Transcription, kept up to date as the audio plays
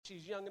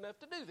she's young enough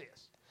to do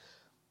this.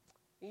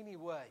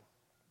 Anyway,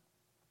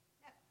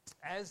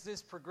 as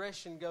this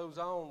progression goes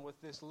on with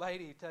this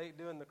lady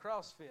doing the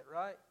CrossFit,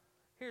 right?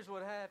 Here's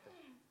what happened.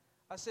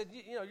 I said,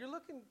 you're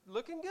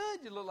looking good.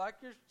 You look like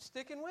you're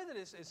sticking with it.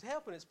 It's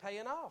helping. It's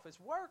paying off. It's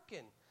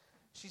working.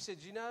 She said,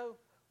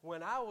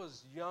 when I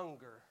was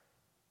younger,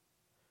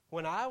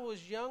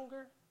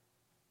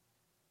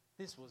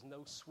 this was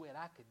no sweat.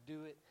 I could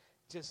do it.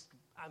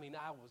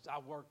 I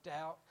worked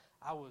out.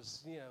 I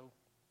was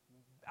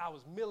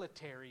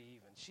military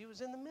even. She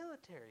was in the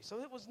military,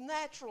 so it was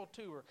natural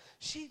to her.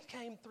 She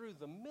came through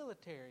the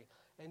military,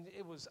 and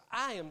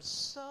I am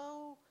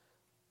so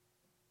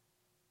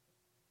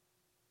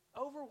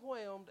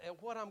overwhelmed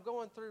at what I'm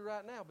going through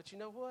right now. But you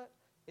know what?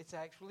 It's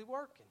actually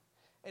working.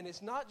 And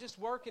it's not just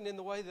working in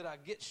the way that I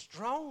get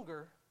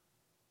stronger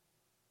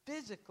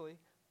physically,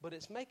 but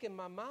it's making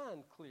my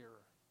mind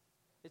clearer.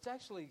 It's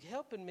actually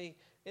helping me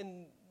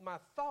in my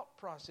thought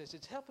process.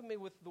 It's helping me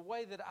with the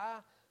way that I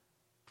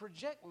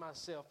project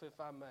myself, if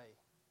I may.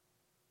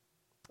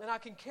 And I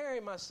can carry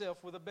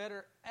myself with a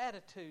better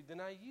attitude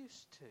than I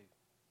used to.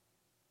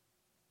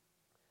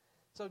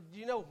 So do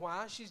you know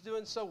why she's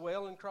doing so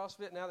well in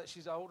CrossFit now that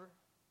she's older?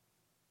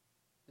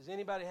 Does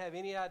anybody have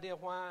any idea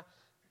why?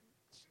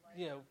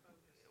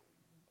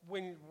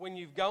 When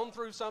you've gone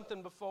through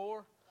something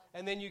before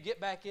and then you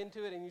get back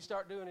into it and you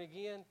start doing it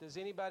again, does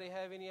anybody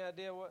have any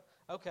idea what?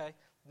 Okay,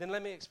 then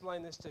let me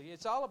explain this to you.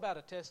 It's all about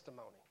a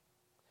testimony.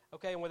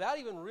 Okay, and without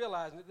even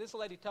realizing it, this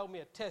lady told me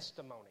a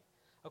testimony.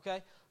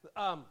 Okay,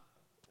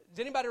 does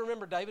anybody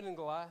remember David and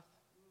Goliath?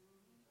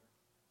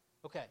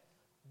 Okay,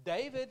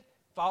 David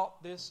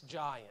fought this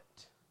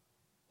giant.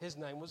 His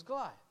name was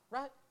Goliath,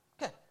 right?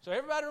 Okay, so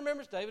everybody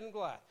remembers David and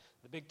Goliath.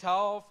 The big,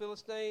 tall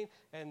Philistine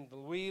and the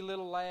wee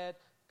little lad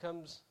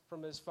comes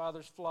from his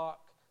father's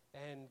flock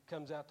and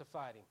comes out to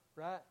fight him,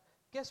 right?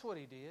 Guess what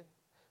he did?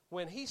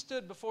 When he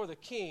stood before the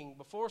king,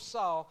 before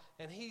Saul,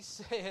 and he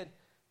said,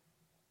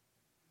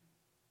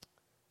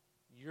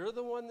 "You're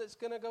the one that's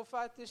going to go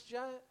fight this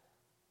giant?"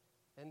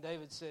 And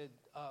David said,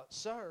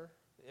 "Sir,"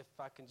 if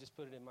I can just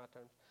put it in my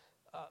terms,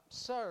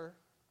 "Sir,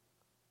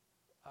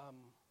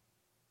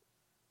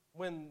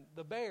 when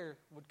the bear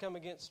would come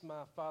against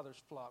my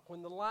father's flock,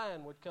 when the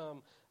lion would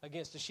come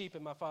against the sheep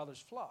in my father's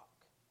flock,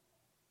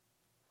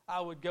 I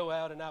would go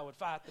out and I would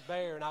fight the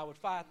bear and I would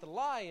fight the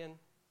lion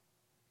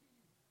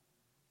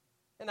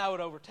and I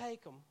would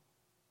overtake them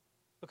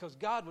because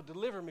God would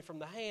deliver me from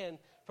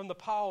the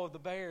paw of the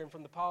bear and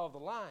from the paw of the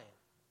lion."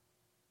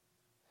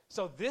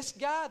 So this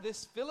guy,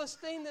 this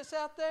Philistine that's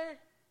out there,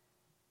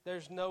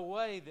 there's no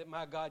way that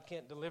my God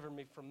can't deliver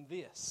me from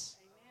this.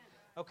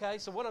 Okay,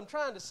 so what I'm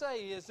trying to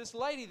say is this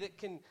lady that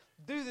can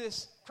do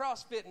this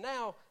CrossFit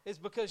now is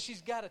because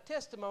she's got a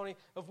testimony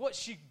of what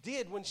she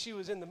did when she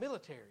was in the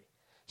military.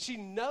 She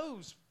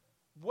knows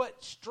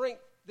what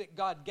strength that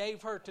God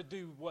gave her to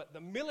do what the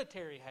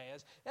military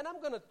has. And I'm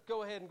going to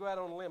go ahead and go out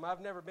on a limb.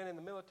 I've never been in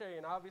the military,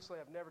 and obviously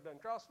I've never done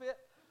CrossFit.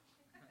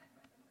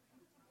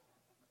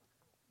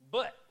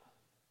 But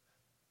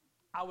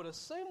I would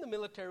assume the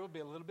military would be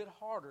a little bit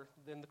harder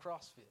than the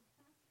CrossFit.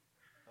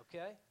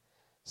 Okay?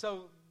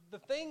 So the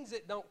things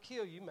that don't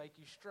kill you make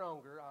you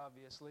stronger,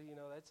 obviously.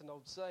 That's an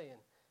old saying.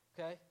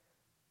 Okay?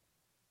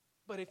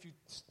 But if you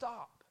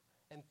stop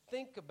and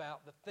think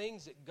about the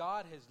things that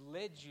God has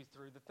led you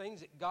through, the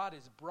things that God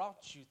has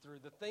brought you through,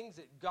 the things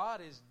that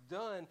God has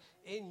done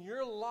in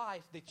your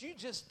life that you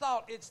just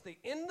thought it's the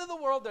end of the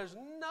world. There's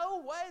no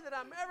way that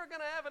I'm ever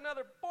going to have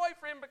another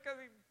boyfriend because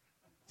he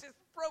just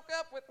broke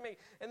up with me.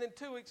 And then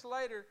 2 weeks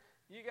later,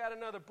 you got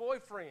another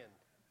boyfriend.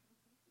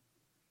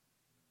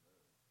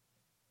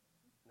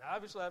 Now,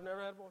 obviously, I've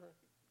never had a boyfriend.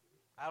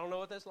 I don't know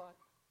what that's like.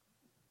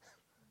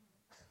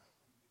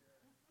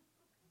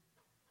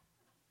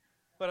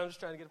 But I'm just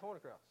trying to get a point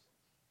across.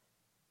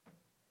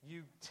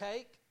 You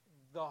take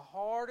the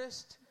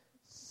hardest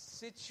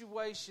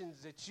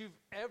situations that you've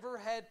ever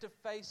had to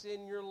face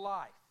in your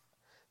life,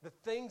 the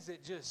things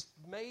that just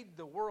made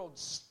the world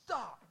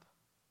stop,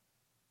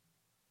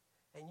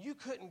 and you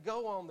couldn't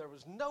go on. There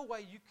was no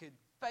way you could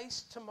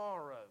face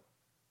tomorrow.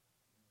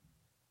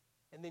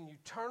 And then you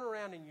turn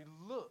around and you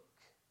look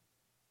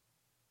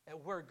at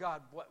what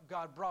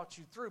God brought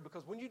you through.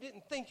 Because when you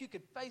didn't think you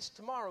could face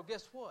tomorrow,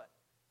 guess what?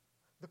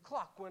 The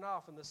clock went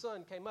off and the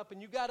sun came up and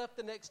you got up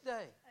the next day.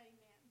 Amen.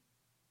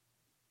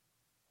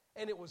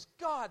 And it was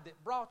God that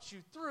brought you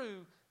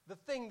through the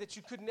thing that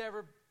you could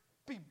never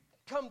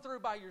come through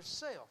by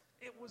yourself.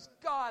 It was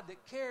God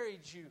that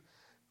carried you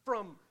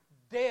from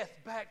death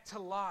back to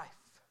life.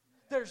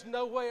 There's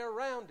no way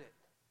around it.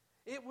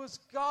 It was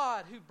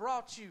God who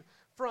brought you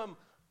from,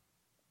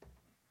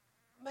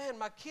 man,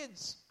 my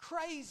kid's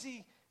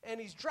crazy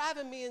and he's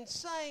driving me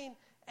insane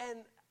and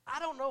I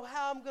don't know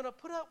how I'm going to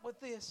put up with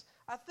this.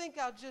 I think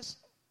I'll just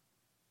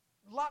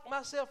lock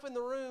myself in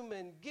the room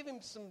and give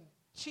him some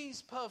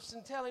cheese puffs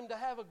and tell him to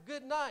have a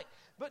good night.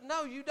 But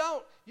no, you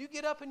don't. You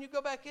get up and you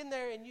go back in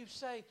there and you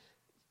say,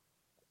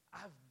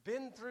 I've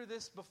been through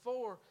this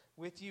before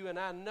with you and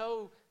I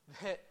know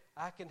that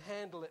I can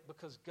handle it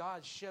because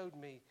God showed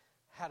me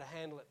how to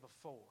handle it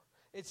before.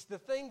 It's the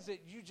things that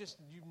you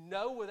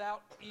know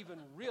without even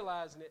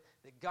realizing it,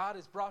 that God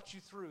has brought you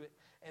through it,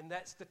 and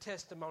that's the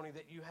testimony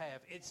that you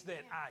have. It's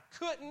that I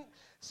couldn't,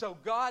 so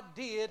God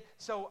did,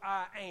 so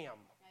I am.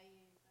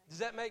 Does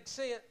that make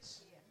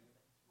sense?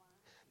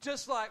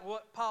 Just like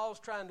what Paul's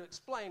trying to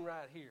explain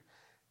right here.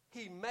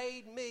 He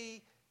made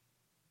me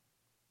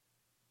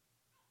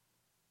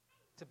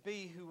to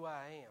be who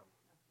I am.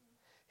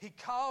 He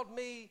called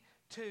me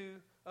to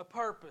a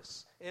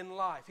purpose in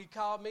life. He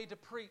called me to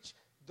preach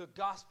the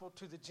gospel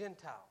to the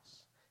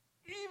Gentiles.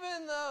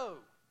 Even though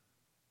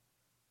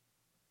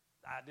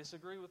I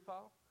disagree with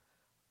Paul.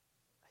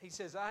 He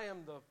says, I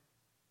am the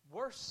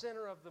worst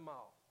sinner of them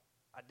all.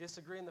 I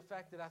disagree in the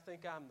fact that I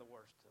think I'm the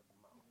worst of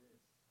them all.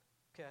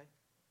 Okay?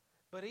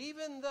 But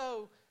even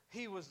though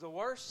he was the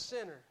worst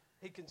sinner,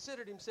 he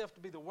considered himself to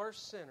be the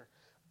worst sinner,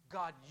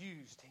 God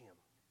used him.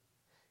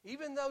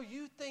 Even though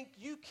you think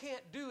you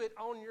can't do it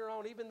on your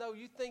own, even though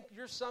you think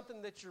you're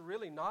something that you're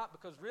really not,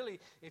 because really,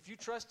 if you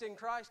trust in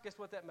Christ, guess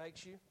what that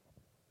makes you?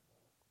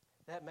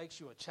 That makes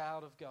you a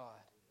child of God.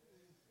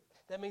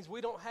 That means we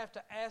don't have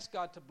to ask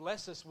God to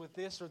bless us with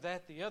this or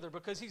that, the other,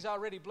 because He's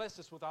already blessed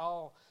us with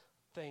all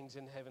things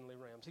in heavenly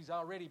realms. He's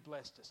already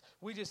blessed us.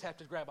 We just have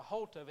to grab a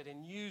hold of it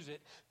and use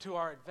it to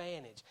our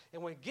advantage.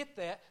 And we get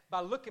that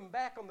by looking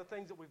back on the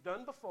things that we've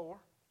done before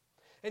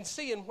and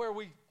seeing where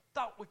we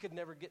thought we could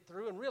never get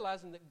through, and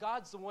realizing that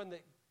God's the one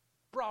that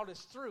brought us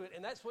through it,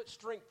 and that's what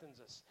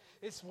strengthens us.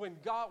 It's when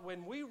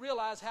we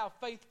realize how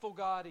faithful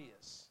God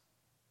is.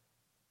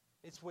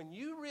 It's when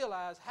you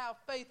realize how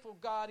faithful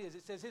God is.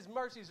 It says His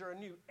mercies are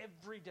anew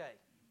every day.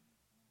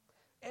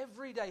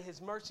 Every day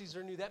His mercies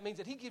are new. That means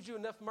that He gives you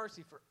enough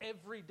mercy for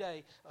every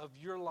day of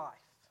your life.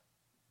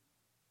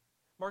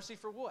 Mercy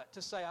for what?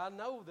 To say, I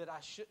know that I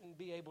shouldn't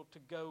be able to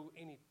go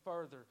any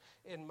further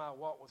in my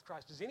walk with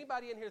Christ. Does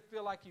anybody in here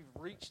feel like you've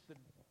reached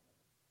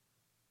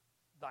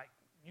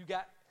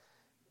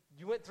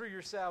you went through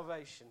your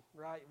salvation,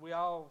 right? We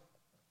all,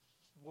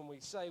 when we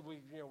say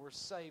we're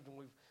saved and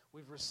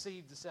we've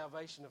received the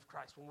salvation of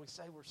Christ. When we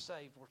say we're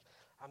saved,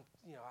 I've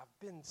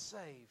been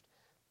saved.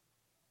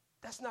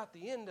 That's not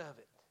the end of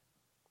it.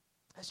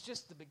 That's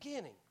just the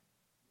beginning.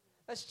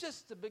 That's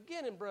just the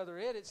beginning, Brother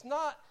Ed. It's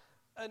not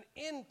an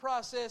end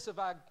process of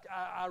I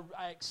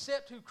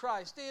accept who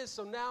Christ is,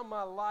 so now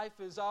my life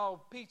is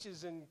all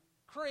peaches and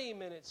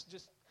cream, and it's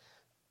just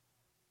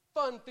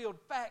fun-filled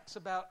facts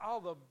about all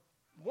the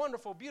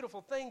wonderful,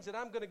 beautiful things that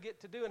I'm going to get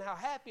to do and how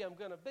happy I'm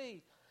going to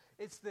be.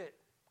 It's that,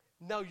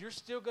 no, you're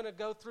still going to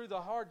go through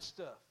the hard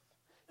stuff.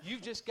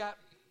 You've just got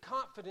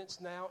confidence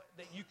now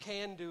that you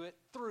can do it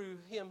through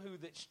Him who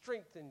that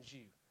strengthens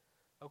you.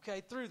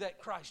 Okay, through that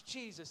Christ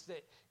Jesus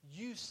that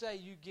you say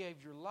you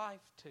gave your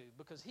life to,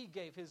 because He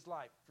gave His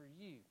life for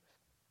you.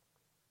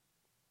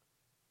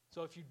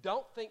 So if you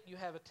don't think you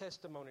have a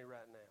testimony right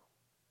now,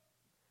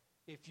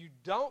 if you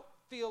don't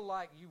feel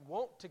like you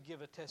want to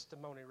give a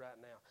testimony right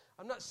now,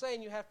 I'm not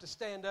saying you have to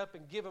stand up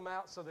and give them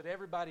out so that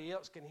everybody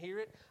else can hear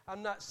it.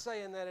 I'm not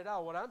saying that at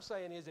all. What I'm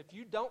saying is, if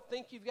you don't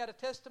think you've got a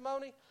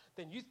testimony,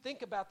 then you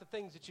think about the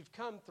things that you've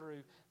come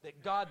through,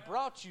 that God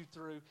brought you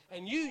through,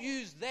 and you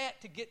use that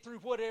to get through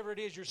whatever it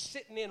is you're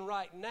sitting in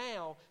right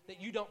now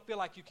that you don't feel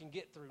like you can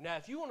get through. Now,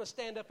 if you want to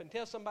stand up and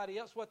tell somebody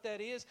else what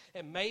that is,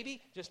 and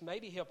maybe, just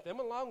maybe, help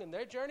them along in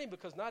their journey,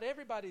 because not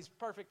everybody's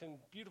perfect and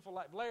beautiful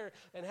like Blair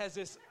and has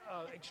this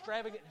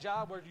extravagant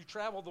job where you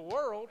travel the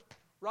world,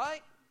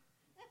 right?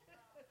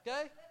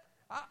 Okay?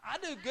 I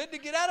do good to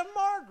get out of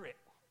Margaret.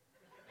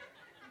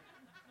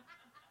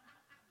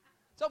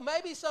 So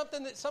maybe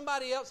something that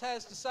somebody else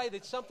has to say,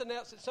 that's something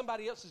else that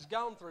somebody else has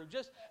gone through.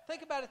 Just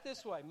think about it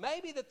this way.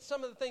 Maybe that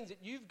some of the things that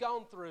you've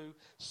gone through,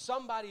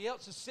 somebody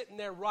else is sitting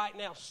there right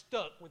now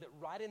stuck with it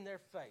right in their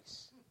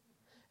face.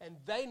 And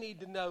they need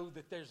to know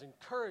that there's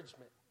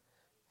encouragement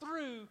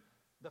through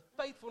the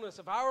faithfulness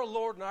of our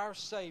Lord and our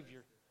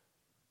Savior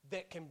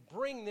that can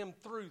bring them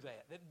through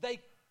that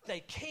they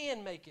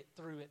can make it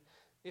through it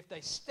if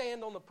they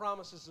stand on the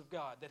promises of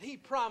God, that He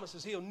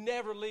promises He'll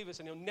never leave us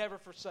and He'll never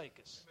forsake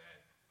us.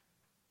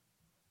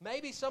 Amen.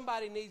 Maybe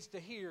somebody needs to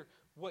hear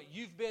what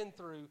you've been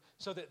through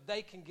so that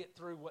they can get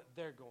through what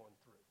they're going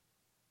through.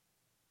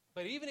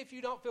 But even if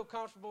you don't feel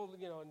comfortable,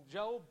 and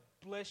Joel,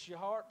 bless your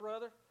heart,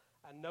 brother,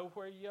 I know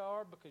where you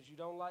are because you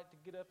don't like to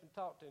get up and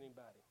talk to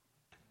anybody.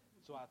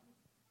 So I'm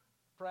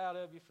proud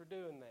of you for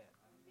doing that.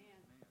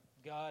 Amen.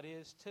 God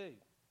is too.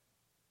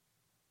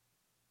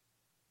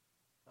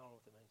 I don't know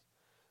what that means.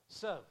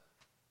 So,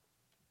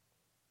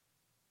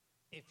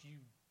 if you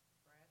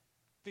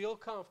feel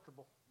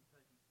comfortable,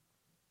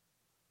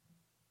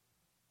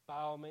 by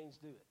all means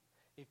do it.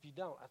 If you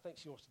don't, I think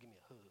she wants to give me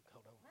a hug.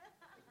 Hold on.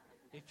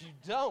 If you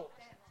don't,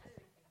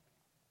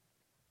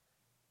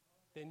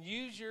 then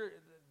use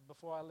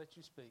before I let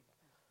you speak,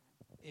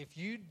 if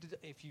you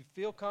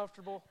feel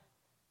comfortable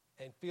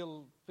and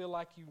feel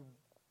like you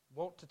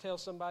want to tell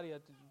somebody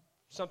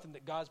something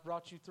that God's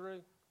brought you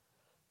through,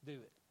 do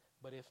it.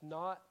 But if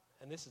not,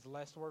 and this is the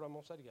last word I'm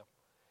going to say to y'all.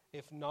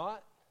 If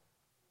not,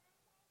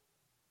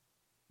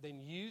 then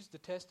use the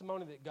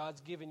testimony that God's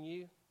given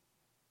you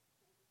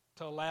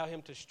to allow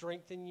Him to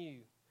strengthen you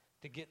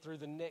to get through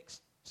the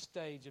next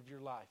stage of your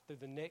life, through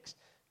the next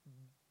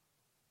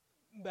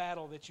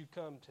battle that you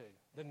come to,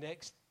 the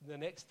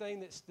next thing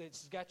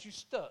that's got you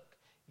stuck.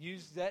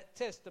 Use that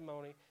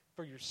testimony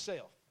for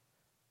yourself.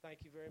 Thank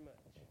you very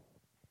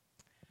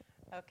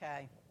much.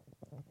 Okay.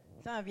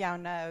 Some of y'all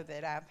know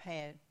that I've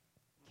had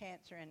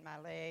cancer in my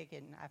leg,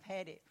 and I've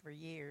had it for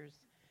years.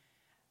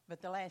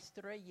 But the last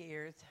 3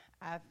 years,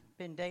 I've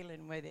been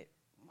dealing with it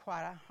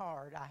quite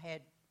hard. I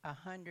had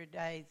 100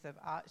 days of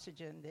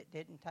oxygen that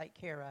didn't take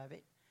care of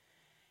it.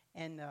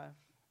 And the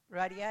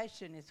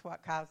radiation is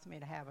what caused me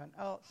to have an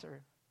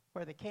ulcer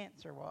where the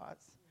cancer was.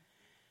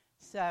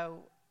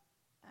 So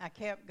I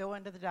kept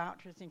going to the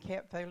doctors and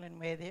kept fooling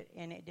with it,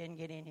 and it didn't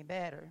get any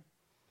better.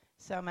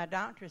 So my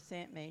doctor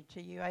sent me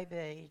to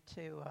UAB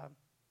to a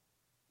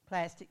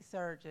plastic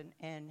surgeon,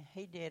 and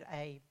he did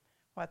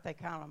what they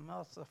call a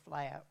muscle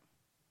flap.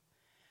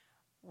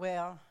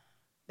 Well,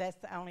 that's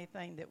the only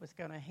thing that was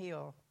going to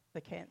heal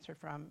the cancer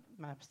from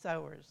my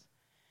sores.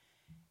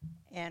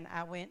 And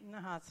I went in the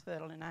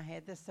hospital, and I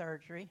had the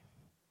surgery.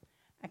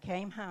 I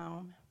came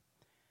home,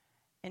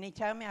 and he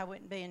told me I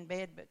wouldn't be in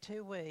bed but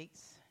 2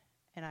 weeks,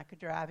 and I could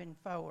drive in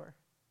 4.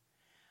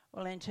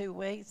 Well, in 2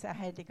 weeks, I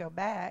had to go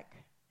back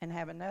and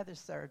have another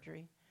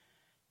surgery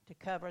to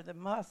cover the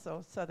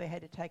muscle, so they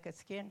had to take a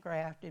skin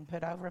graft and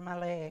put over my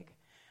leg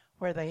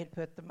where they had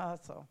put the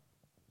muscle.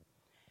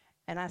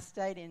 And I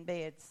stayed in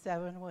bed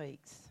 7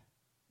 weeks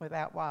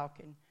without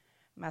walking.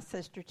 My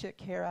sister took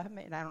care of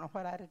me, and I don't know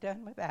what I'd have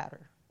done without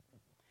her.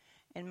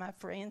 And my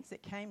friends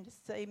that came to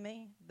see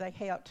me, they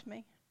helped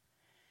me.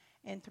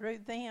 And through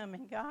them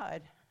and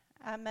God,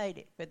 I made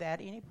it without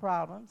any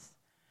problems.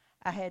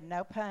 I had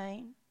no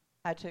pain.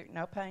 I took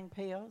no pain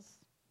pills.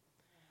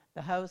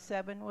 The whole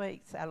 7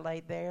 weeks I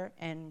laid there,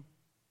 and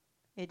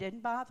it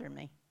didn't bother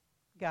me.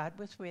 God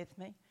was with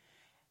me.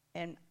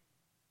 And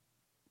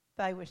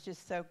Faye was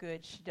just so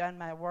good. She done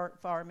my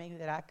work for me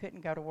that I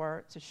couldn't go to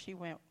work, so she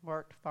went and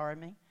worked for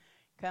me,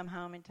 come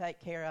home and take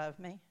care of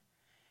me.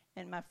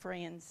 And my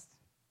friends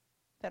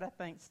that I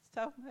think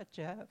so much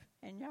of,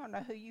 and y'all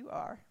know who you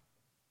are.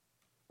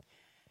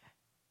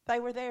 They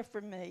were there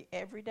for me.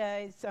 Every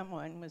day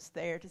someone was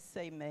there to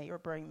see me or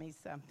bring me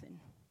something.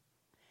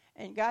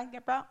 And God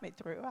brought me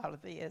through all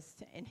of this,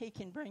 and He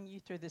can bring you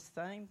through the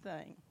same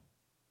thing.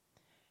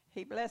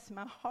 He blessed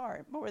my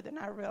heart more than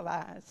I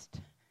realized,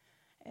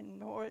 and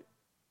more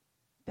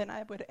than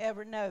I would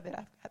ever know that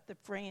I've got the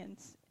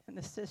friends and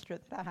the sister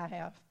that I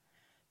have,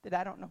 that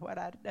I don't know what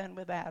I'd have done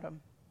without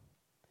them.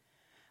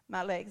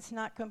 My leg's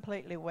not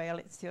completely well.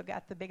 It's still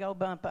got the big old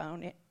bump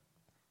on it.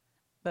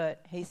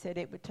 But he said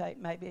it would take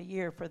maybe a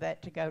year for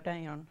that to go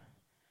down.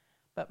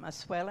 But my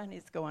swelling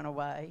is going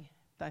away.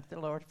 Thank the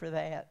Lord for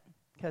that,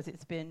 because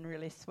it's been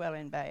really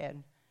swelling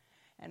bad.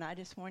 And I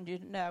just wanted you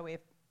to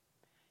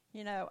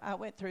know, I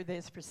went through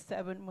this for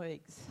 7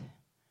 weeks,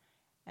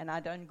 and I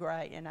done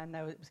great, and I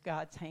know it was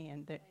God's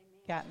hand that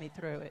got me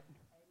through it.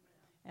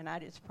 And I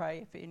just pray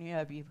if any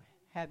of you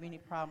have any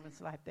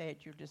problems like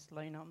that, you'll just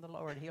lean on the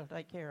Lord. He'll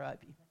take care of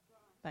you.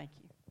 Thank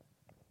you.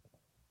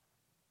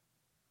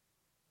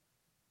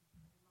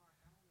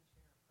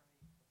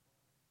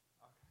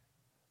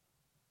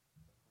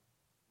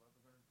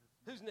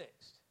 Who's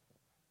next?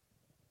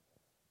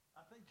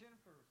 I think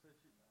Jennifer said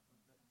she.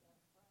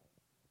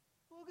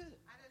 Well, good.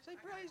 Say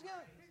praise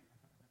God.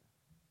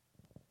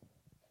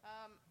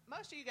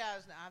 Most of you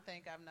guys, I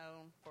think I've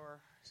known for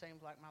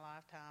seems like my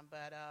lifetime,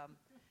 but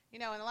in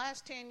the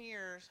last 10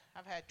 years,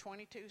 I've had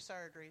 22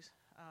 surgeries.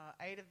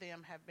 8 of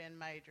them have been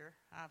major.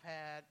 I've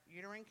had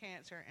uterine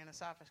cancer and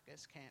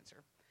esophagus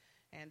cancer,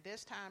 and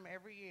this time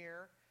every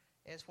year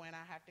is when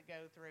I have to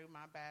go through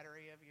my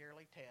battery of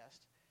yearly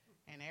tests.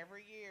 And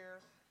every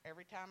year,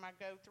 every time I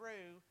go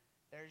through,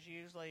 there's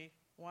usually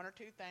 1 or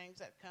 2 things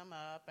that come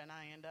up, and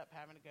I end up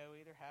having to go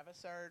either have a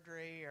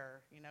surgery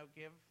or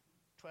give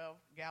 12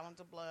 gallons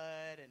of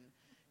blood and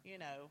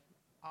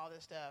all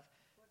this stuff.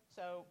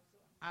 So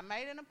I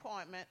made an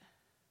appointment.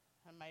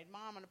 I made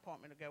Mom an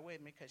appointment to go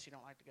with me because she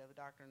don't like to go to the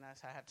doctor, and I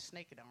have to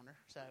sneak it on her.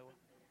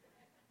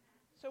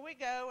 So we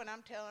go, and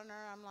I'm telling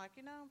her, I'm like,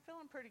 I'm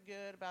feeling pretty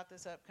good about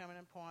this upcoming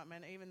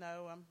appointment, even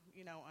though I'm,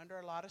 under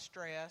a lot of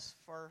stress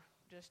for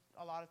just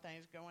a lot of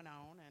things going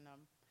on.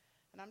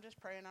 And I'm just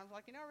praying. I was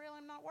like, really,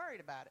 I'm not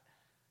worried about it.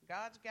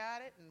 God's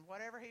got it, and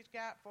whatever He's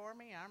got for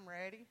me, I'm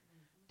ready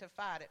to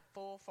fight it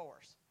full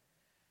force.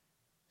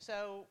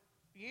 So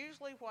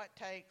usually what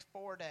takes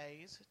 4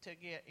 days to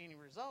get any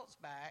results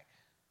back,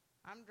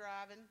 I'm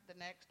driving the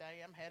next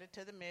day. I'm headed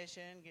to the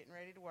mission, getting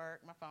ready to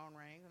work. My phone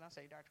rings, and I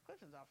say, Dr.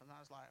 Clifton's office. And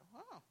I was like,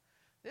 oh,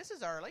 this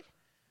is early.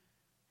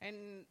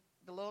 And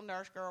the little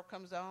nurse girl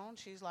comes on.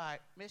 She's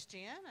like, Miss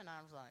Jen? And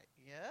I was like,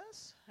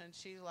 yes. And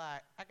she's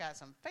like, I got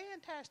some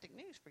fantastic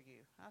news for you.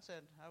 I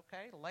said,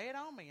 okay, lay it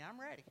on me. I'm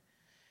ready.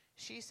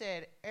 She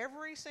said,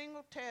 every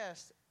single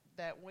test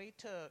that we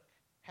took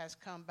has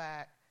come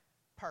back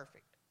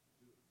perfect.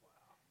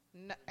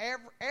 No,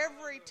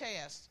 every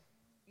test.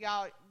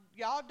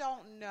 Y'all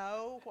don't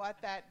know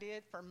what that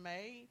did for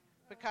me,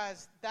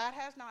 because that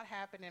has not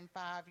happened in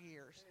 5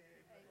 years.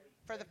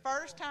 For the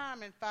first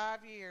time in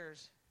 5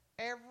 years,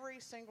 every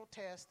single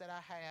test that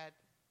I had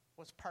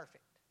was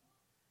perfect.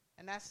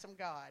 And that's some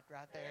God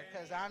right there,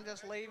 because I'm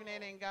just leaving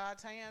it in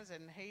God's hands,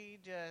 and he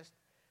just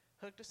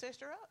hooked a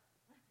sister up.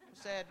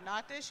 Said,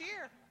 not this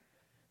year.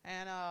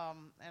 And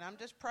I'm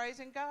just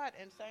praising God.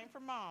 And same for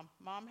Mom.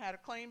 Mom had a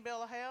clean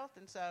bill of health,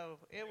 and so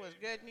it was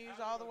good news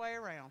all the way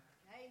around.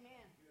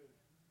 Amen.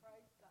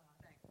 Praise God.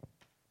 Thank you, Jesus.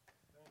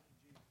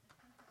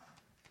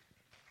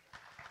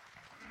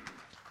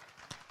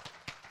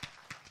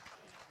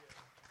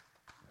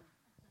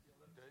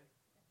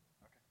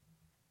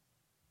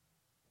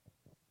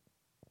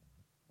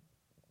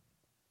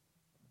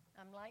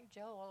 I'm like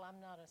Joel, I'm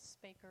not a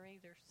speaker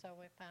either,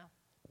 so if I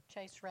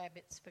chase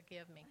rabbits,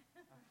 forgive me.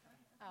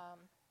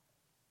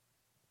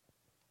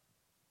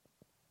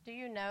 Do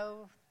you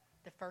know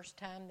the first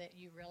time that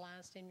you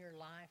realized in your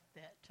life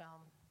that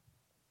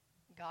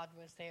God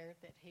was there,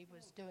 that he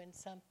was doing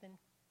something?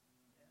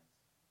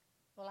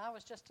 Well, I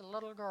was just a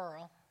little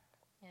girl,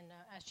 and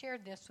I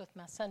shared this with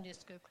my Sunday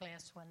school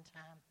class one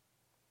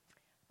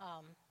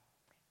time.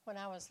 When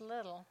I was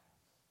little,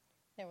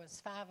 there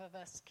was 5 of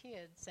us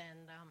kids,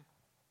 and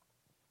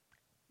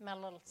my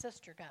little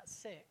sister got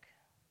sick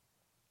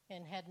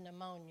and had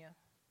pneumonia.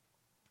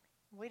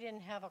 We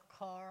didn't have a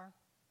car.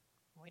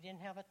 We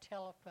didn't have a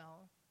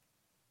telephone.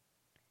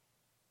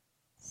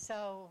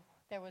 So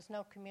there was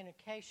no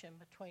communication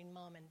between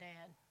Mom and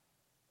Dad.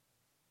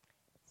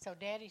 So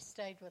Daddy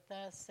stayed with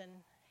us,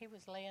 and he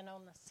was laying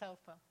on the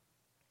sofa.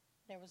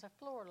 There was a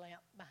floor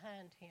lamp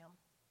behind him.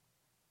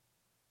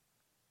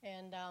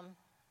 And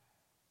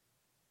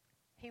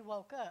he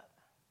woke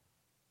up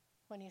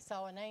when he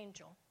saw an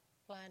angel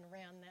flying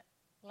around that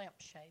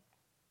lampshade.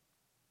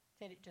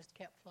 Said it just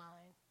kept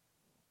flying.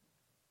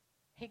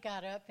 He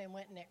got up and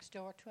went next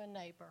door to a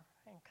neighbor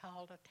and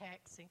called a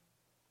taxi.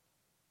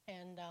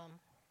 And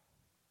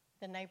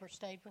the neighbor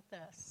stayed with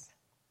us.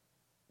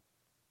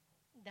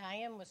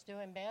 Diane was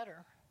doing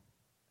better.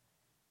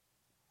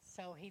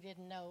 So he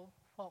didn't know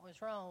what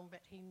was wrong,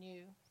 but he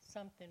knew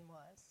something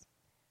was.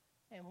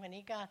 And when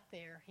he got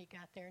there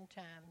in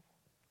time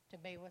to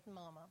be with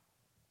Mama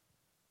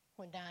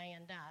when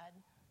Diane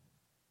died.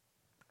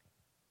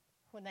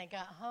 When they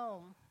got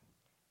home,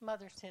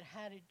 Mother said,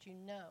 "How did you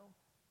know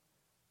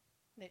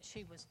that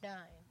she was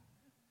dying?"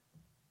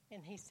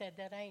 And he said,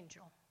 "That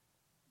angel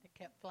that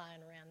kept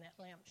flying around that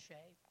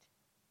lampshade."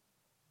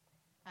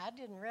 I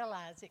didn't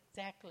realize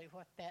exactly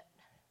what that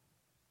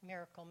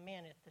miracle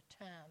meant at the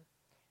time.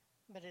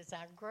 But as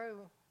I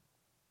grew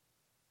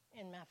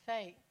in my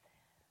faith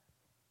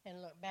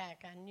and looked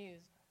back, I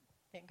knew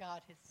that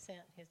God had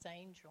sent his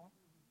angel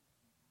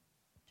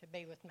to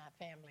be with my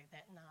family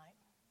that night.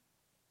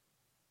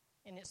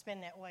 And it's been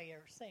that way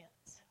ever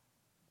since.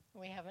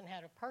 We haven't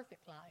had a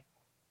perfect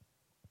life,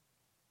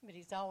 but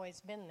he's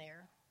always been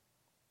there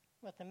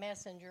with a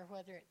messenger,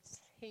 whether it's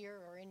here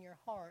or in your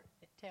heart,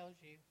 that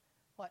tells you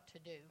what to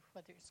do,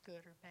 whether it's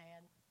good or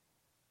bad.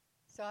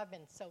 So I've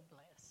been so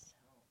blessed,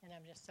 and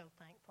I'm just so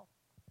thankful.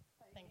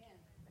 Thank you.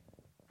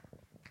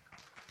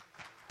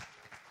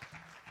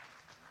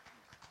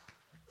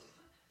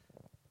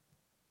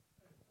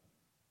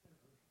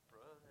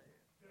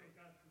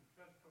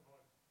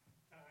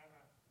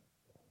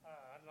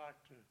 I'd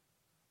like to.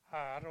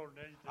 I don't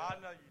need I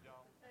that. know you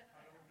don't.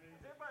 I don't need Is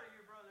that. everybody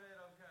your brother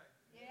Ed okay?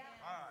 Yeah.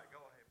 All right,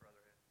 go ahead,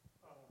 brother Ed.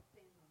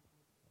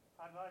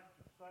 I'd like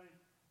to say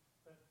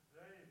that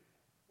today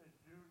is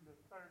June the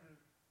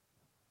 30th.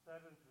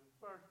 That is the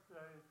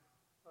birthday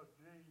of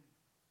Jean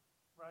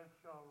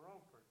Bradshaw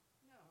Roper.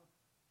 No.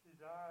 She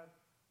died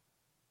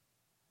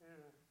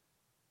here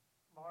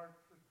March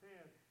the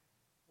 10th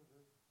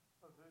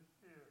of this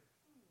year.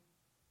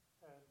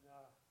 And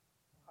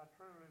I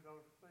truly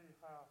don't see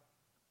how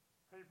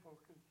people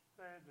can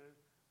stand it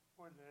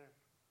when their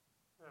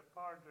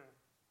partner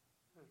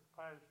has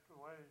passed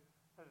away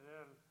and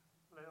they're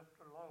left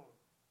alone.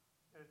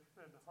 It's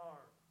been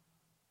hard.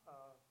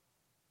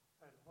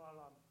 And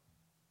while I'm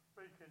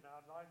speaking,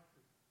 I'd like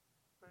to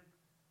speak.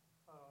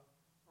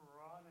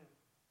 Ronnie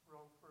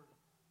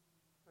Roper's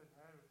been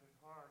having it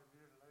hard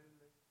here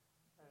lately,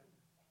 and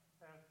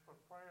ask for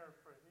prayer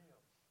for him.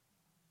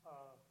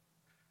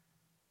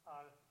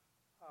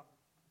 I'm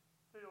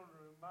still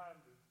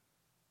reminded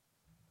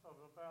of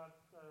about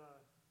 50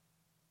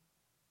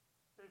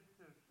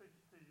 or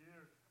 60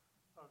 years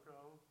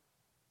ago.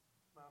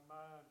 My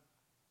mind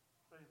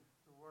seems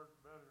to work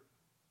better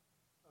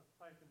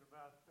thinking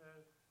about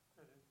that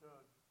than it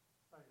does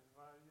thinking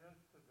about it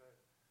yesterday.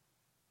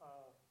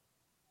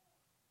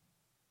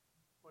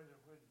 When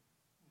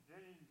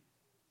Gene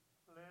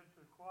led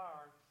the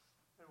choir,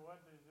 it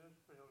wasn't in this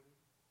building.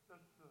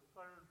 This is the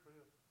third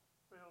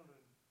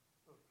building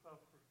of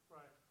Suffolk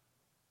Springs.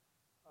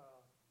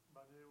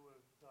 But it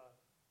was at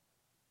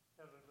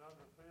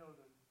another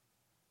building.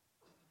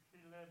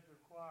 She led the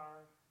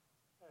choir,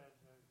 and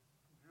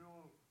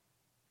Jewel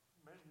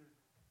Minion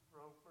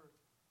Roper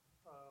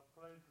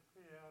played the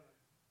piano,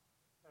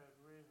 and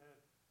we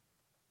had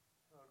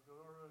a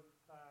glorious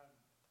time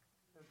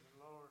in the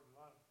Lord. A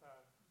lot of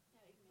times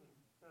in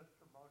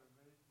testimony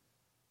meetings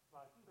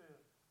like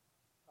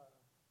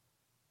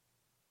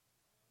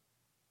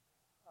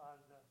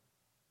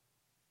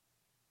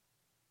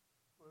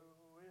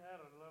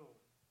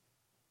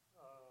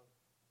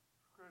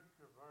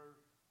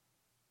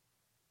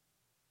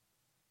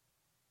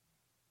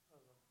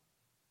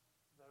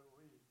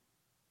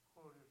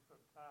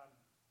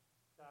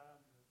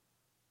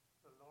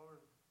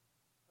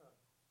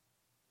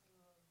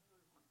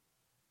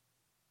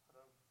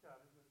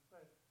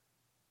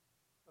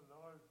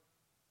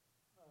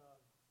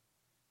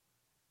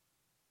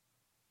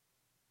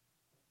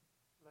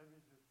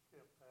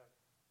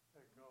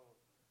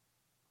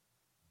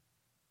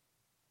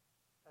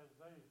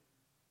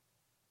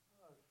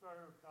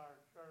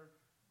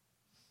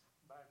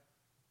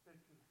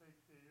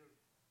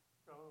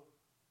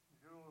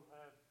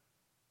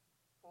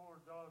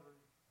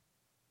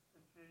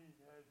Gene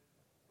had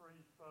 3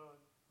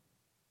 sons.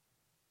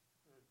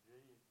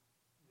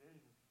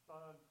 Gene's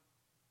son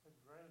and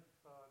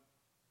grandson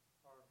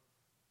are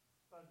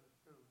Sunday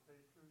school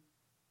teachers.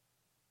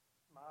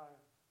 My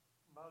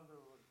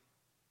mother was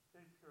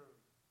teacher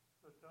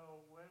of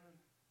adult women,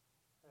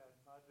 and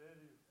my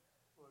daddy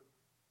was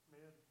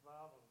men's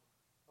Bible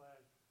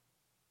class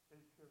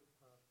teacher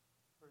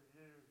for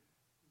years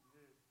and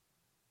years.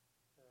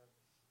 And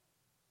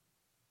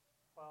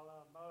while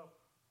I'm up,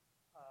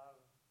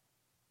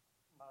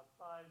 my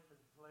sight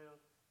is left.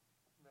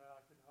 Now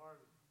I can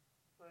hardly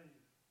see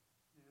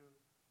you,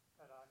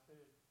 and I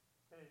can't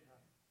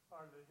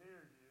hardly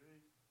hear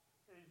you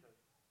either.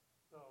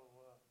 So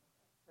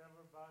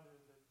everybody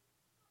that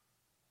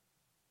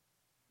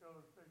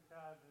shows me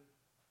kindness,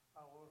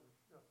 I want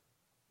to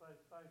say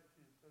thank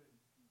you to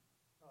you.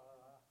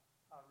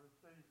 I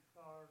receive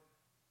cards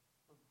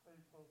from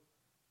people.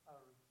 I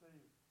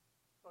receive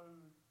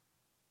food.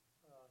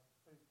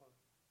 People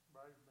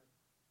bring me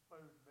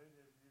food.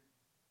 Many of you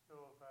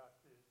know about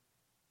this.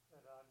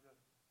 And I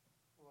just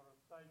want to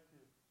thank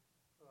you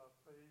for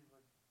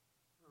even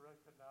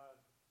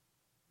recognizing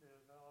me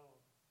and all.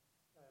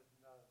 And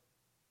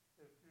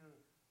if you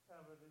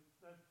haven't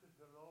accepted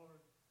the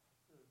Lord,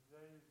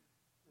 today's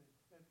the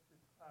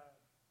accepted time.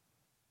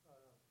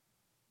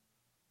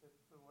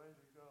 It's the way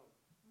to go.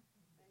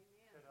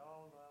 Amen. In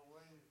all thy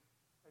ways,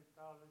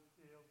 acknowledge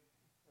Him,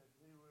 and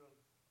He will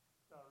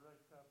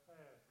direct our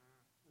path,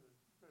 the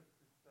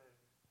Scripture says.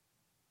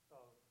 So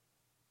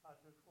I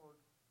just want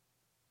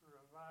to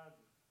remind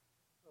us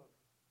of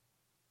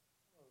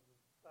the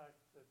fact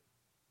that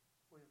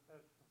we've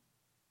had some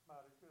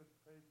mighty good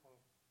people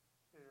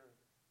here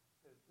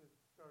at this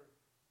church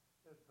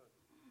in the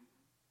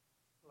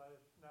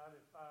last 95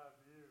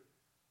 years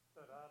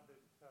that I've been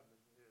coming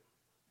here.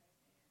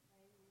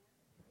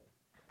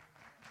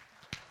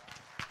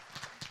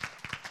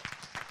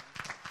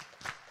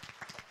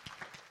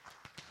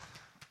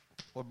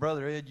 Well,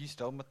 Brother Ed, you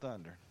stole my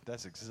thunder.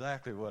 That's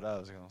exactly what I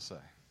was going to say.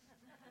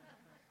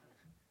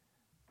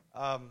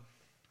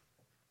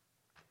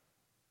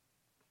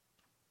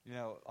 You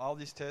know, all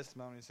these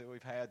testimonies that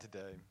we've had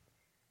today,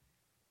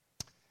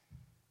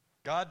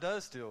 God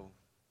does still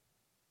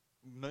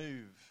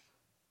move.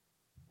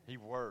 He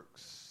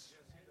works.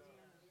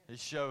 He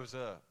shows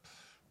up.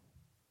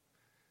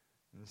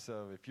 And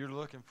so if you're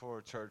looking for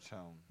a church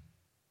home,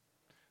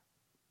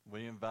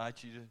 we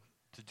invite you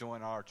to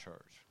join our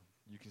church.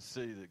 You can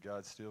see that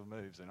God still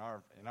moves in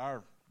our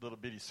little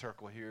bitty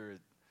circle here at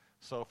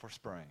Sulphur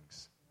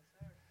Springs.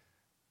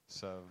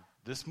 So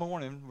this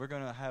morning we're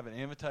going to have an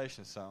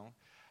invitation song.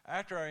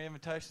 After our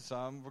invitation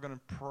song, we're going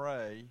to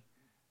pray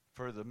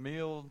for the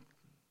meal,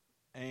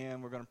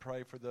 and we're going to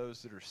pray for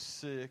those that are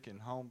sick and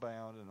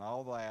homebound and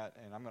all that.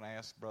 And I'm going to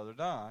ask Brother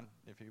Don,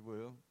 if he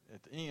will,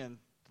 at the end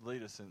to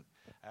lead us in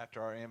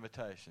after our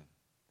invitation.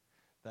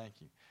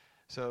 Thank you.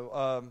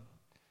 So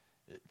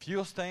if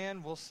you'll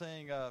stand, we'll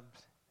sing.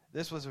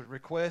 This was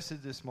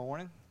requested this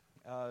morning.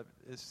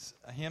 It's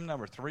hymn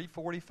number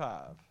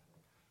 345,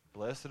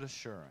 Blessed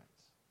Assurance.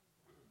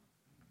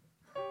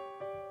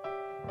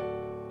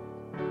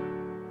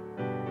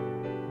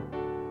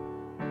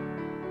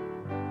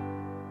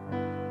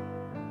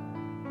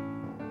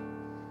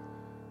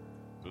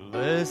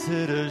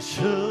 Blessed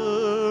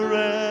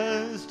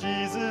assurance,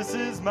 Jesus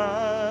is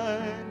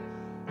mine.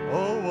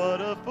 Oh,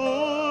 what a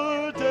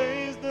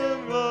foretaste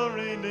of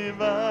glory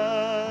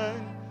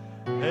divine.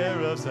 Heir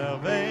of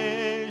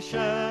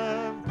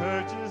salvation,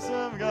 purchase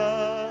of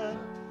God,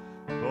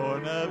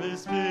 born of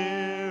His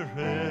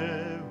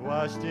Spirit,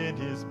 washed in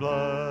His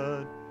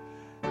blood.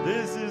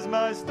 This is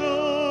my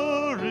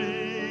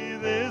story,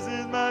 this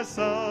is my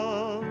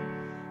song,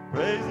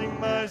 praising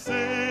my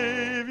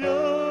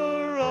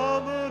Savior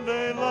all the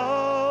day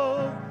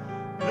long.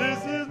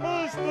 This is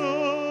my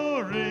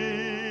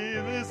story,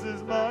 this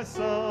is my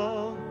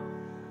song,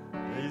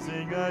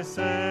 praising my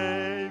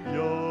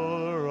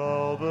Savior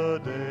all the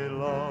day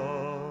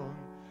long.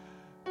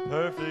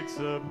 Perfect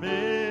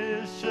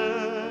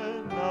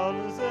submission, all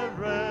is at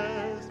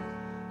rest.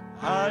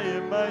 I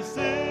am my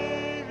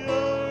Savior,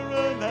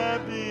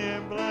 unhappy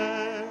and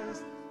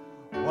blessed,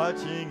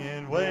 watching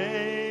and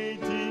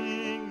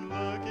waiting,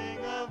 looking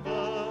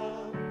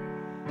above,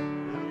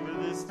 and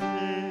with His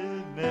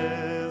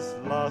stillness,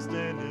 lost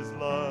in His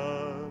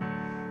love.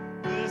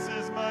 This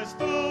is my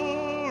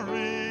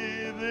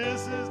story,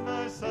 this is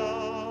my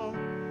song,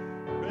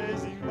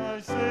 praising my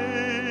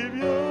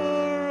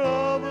Savior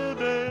all the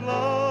day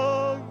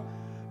long.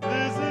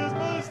 This is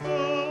my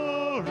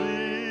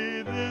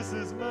story, this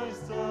is my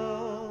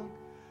song,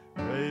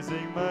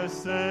 praising my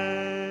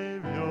Savior